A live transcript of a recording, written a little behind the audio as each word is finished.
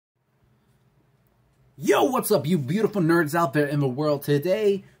Yo, what's up, you beautiful nerds out there in the world?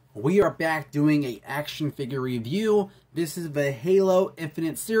 Today, we are back doing a action figure review. This is the Halo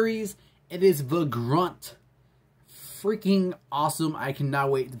Infinite series. It is the Grunt. Freaking awesome. I cannot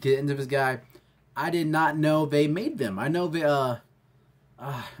wait to get into this guy. I did not know they made them. I know they, I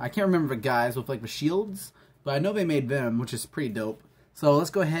can't remember the guys with, like, the shields, but I know they made them, which is pretty dope. So, let's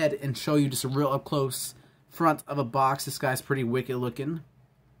go ahead and show you just a real up-close front of a box. This guy's pretty wicked looking.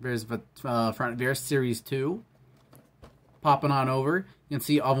 There's the front. There's Series 2. Popping on over. You can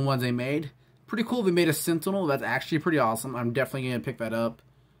see all the ones they made. Pretty cool. They made a Sentinel. That's actually pretty awesome. I'm definitely going to pick that up.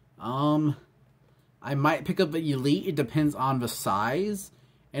 I might pick up the Elite. It depends on the size.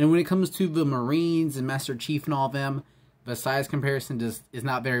 And when it comes to the Marines and Master Chief and all of them, the size comparison just is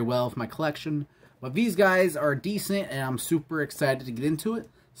not very well with my collection. But these guys are decent, and I'm super excited to get into it.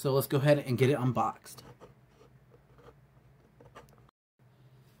 So let's go ahead and get it unboxed.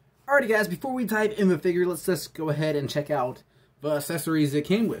 Alrighty guys, before we dive in the figure, let's just go ahead and check out the accessories it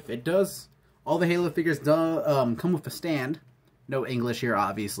came with. It does, all the Halo figures come with a stand. No English here,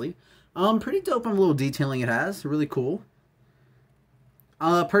 obviously. Pretty dope on the little detailing it has. Really cool.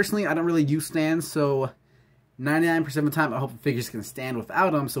 Personally, I don't really use stands, so 99% of the time I hope the figure's can stand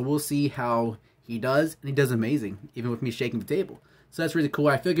without them, so we'll see how he does, and he does amazing, even with me shaking the table. So that's really cool.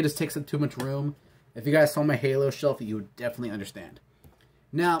 I feel like it just takes up too much room. If you guys saw my Halo shelf, you would definitely understand.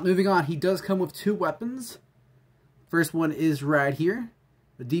 Now, moving on, he does come with two weapons. First one is right here.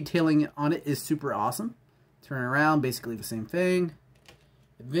 The detailing on it is super awesome. Turn around, basically the same thing.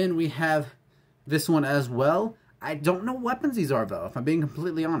 And then we have this one as well. I don't know what weapons these are, though, if I'm being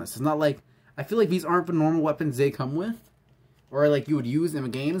completely honest. It's not like, I feel like these aren't the normal weapons they come with, or like you would use in the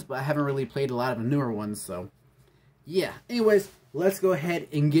games, but I haven't really played a lot of the newer ones, so yeah. Anyways, let's go ahead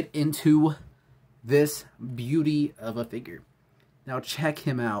and get into this beauty of a figure. Now check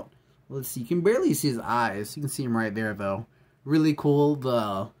him out. Let's see. You can barely see his eyes. You can see him right there, though. Really cool.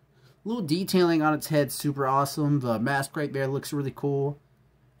 The little detailing on its head, super awesome. The mask right there looks really cool.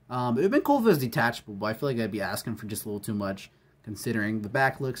 It would have been cool if it was detachable, but I feel like I'd be asking for just a little too much, considering the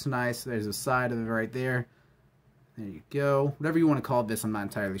back looks nice. There's a side of it right there. There you go. Whatever you want to call this, I'm not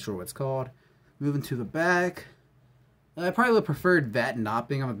entirely sure what it's called. Moving to the back. I probably would have preferred that not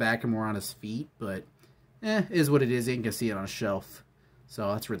being on the back and more on his feet, but it is what it is. You can see it on a shelf. So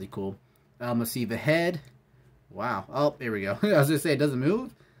that's really cool. Let's see the head. Wow. Oh, there we go. I was going to say it doesn't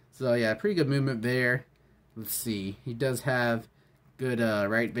move. So yeah, pretty good movement there. Let's see. He does have good,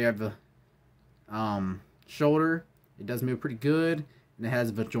 right there, the shoulder. It does move pretty good. And it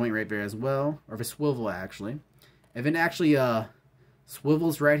has the joint right there as well. Or the swivel, actually. And then actually,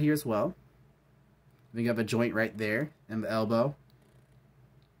 swivels right here as well. We got the joint right there. And the elbow.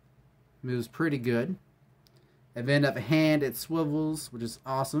 Moves pretty good. And then at the hand, it swivels, which is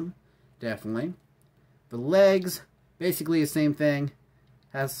awesome. Definitely. The legs, basically the same thing.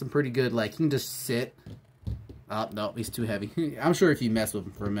 Has some pretty good, like, you can just sit. Oh, no, he's too heavy. I'm sure if you mess with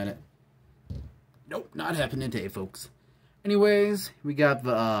him for a minute. Nope, not happening today, folks. Anyways, we got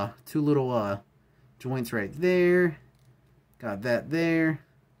the two little joints right there. Got that there.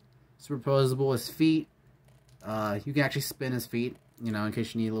 Superposable, his feet. You can actually spin his feet, you know, in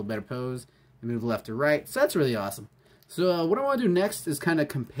case you need a little better pose. Move left to right. So that's really awesome. So what I want to do next is kind of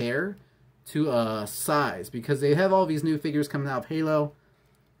compare to size, because they have all these new figures coming out of Halo,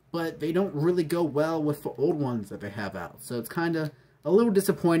 but they don't really go well with the old ones that they have out. So it's kind of a little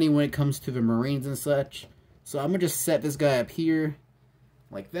disappointing when it comes to the Marines and such. So I'm going to just set this guy up here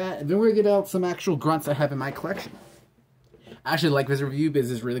like that, and then we're going to get out some actual grunts I have in my collection. I actually like this review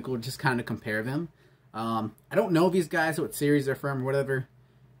because it's really cool to just kind of compare them. I don't know these guys, what series they're from or whatever.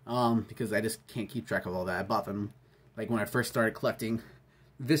 Because I just can't keep track of all that. I bought them, like, when I first started collecting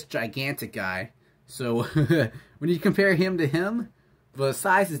this gigantic guy. So, when you compare him to him, the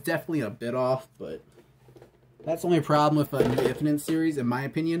size is definitely a bit off, but that's the only problem with the new Infinite series, in my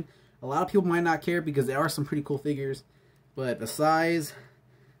opinion. A lot of people might not care because there are some pretty cool figures, but the size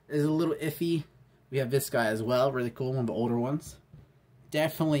is a little iffy. We have this guy as well, really cool, one of the older ones.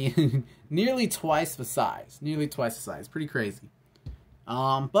 Definitely nearly twice the size. Nearly twice the size. Pretty crazy.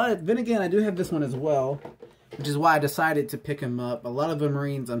 But then again, I do have this one as well, which is why I decided to pick him up. A lot of the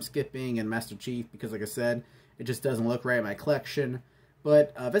Marines I'm skipping and Master Chief because, like I said, it just doesn't look right in my collection.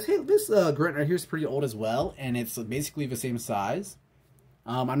 But this Grunt right here is pretty old as well, and it's basically the same size.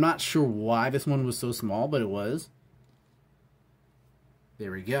 I'm not sure why this one was so small, but it was.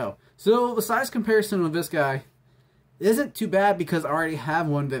 There we go. So the size comparison with this guy isn't too bad because I already have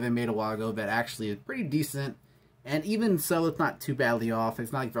one that they made a while ago that actually is pretty decent. And even so, it's not too badly off.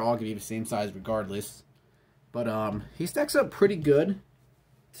 It's not like they're all going to be the same size regardless. But he stacks up pretty good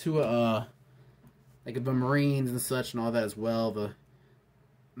to like the Marines and such and all that as well, the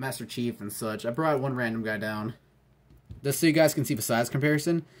Master Chief and such. I brought one random guy down just so you guys can see the size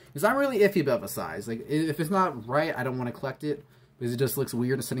comparison. Because I'm really iffy about the size. Like, if it's not right, I don't want to collect it. Because it just looks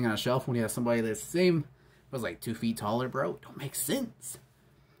weird sitting on a shelf when you have somebody that's the same, was like 2 feet taller, bro. It don't make sense.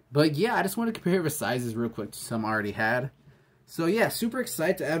 But yeah, I just want to compare the sizes real quick to some I already had. So yeah, super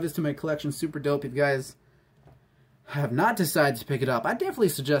excited to add this to my collection. Super dope. If you guys have not decided to pick it up, I definitely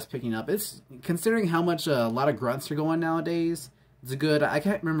suggest picking up. It's, considering how much a lot of grunts are going nowadays, it's a good, I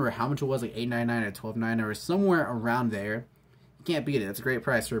can't remember how much it was, like $8.99 or $12.99 or somewhere around there. You can't beat it. It's a great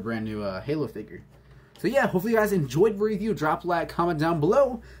price for a brand new Halo figure. So yeah, hopefully you guys enjoyed the review. Drop a like, comment down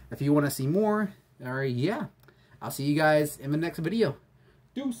below if you want to see more. Or yeah, I'll see you guys in the next video.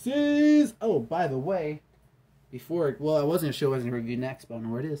 Deuces! Oh, by the way, before, well, I wasn't sure what I was going to review next, but I don't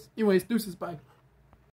know where it is. Anyways, deuces, bye.